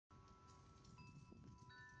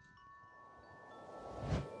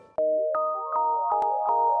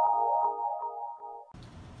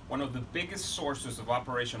One of the biggest sources of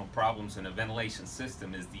operational problems in a ventilation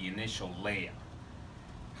system is the initial layout.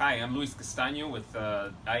 Hi, I'm Luis Castaño with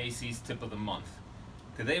IAC's Tip of the Month.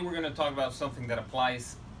 Today we're going to talk about something that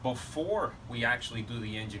applies before we actually do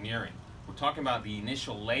the engineering. We're talking about the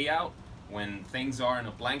initial layout when things are in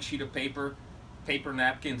a blank sheet of paper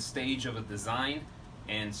napkin stage of a design,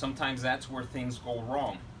 and sometimes that's where things go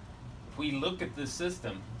wrong. If we look at this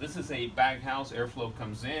system, this is a baghouse. Airflow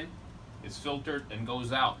comes in, is filtered, and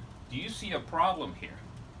goes out. Do you see a problem here?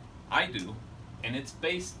 I do, and it's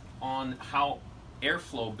based on how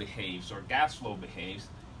airflow behaves or gas flow behaves.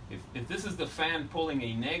 If this is the fan pulling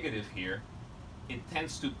a negative here, it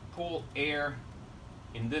tends to pull air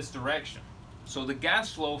in this direction. So the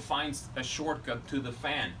gas flow finds a shortcut to the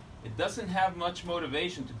fan. It doesn't have much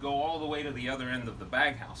motivation to go all the way to the other end of the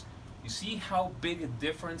baghouse. You see how big a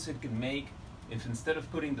difference it can make if instead of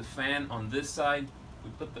putting the fan on this side, we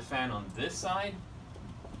put the fan on this side?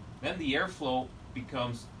 Then the airflow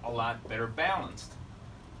becomes a lot better balanced.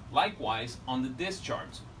 Likewise, on the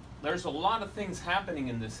discharge, there's a lot of things happening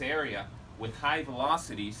in this area with high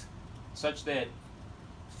velocities such that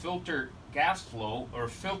filtered gas flow or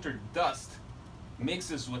filtered dust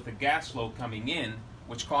mixes with the gas flow coming in,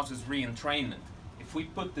 which causes re-entrainment. If we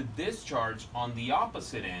put the discharge on the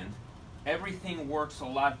opposite end, everything works a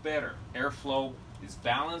lot better. Airflow is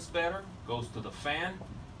balanced better, goes to the fan,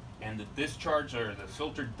 and the discharge or the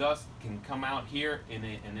filtered dust can come out here in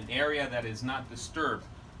an area that is not disturbed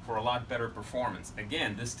for a lot better performance.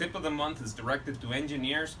 Again, this tip of the month is directed to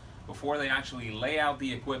engineers before they actually lay out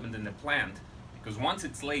the equipment in the plant, because once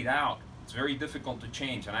it's laid out, it's very difficult to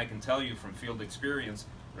change, and I can tell you from field experience,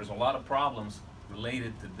 there's a lot of problems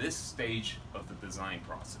related to this stage of the design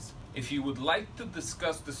process. If you would like to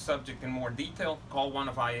discuss this subject in more detail, call one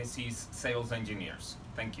of IAC's sales engineers.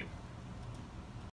 Thank you.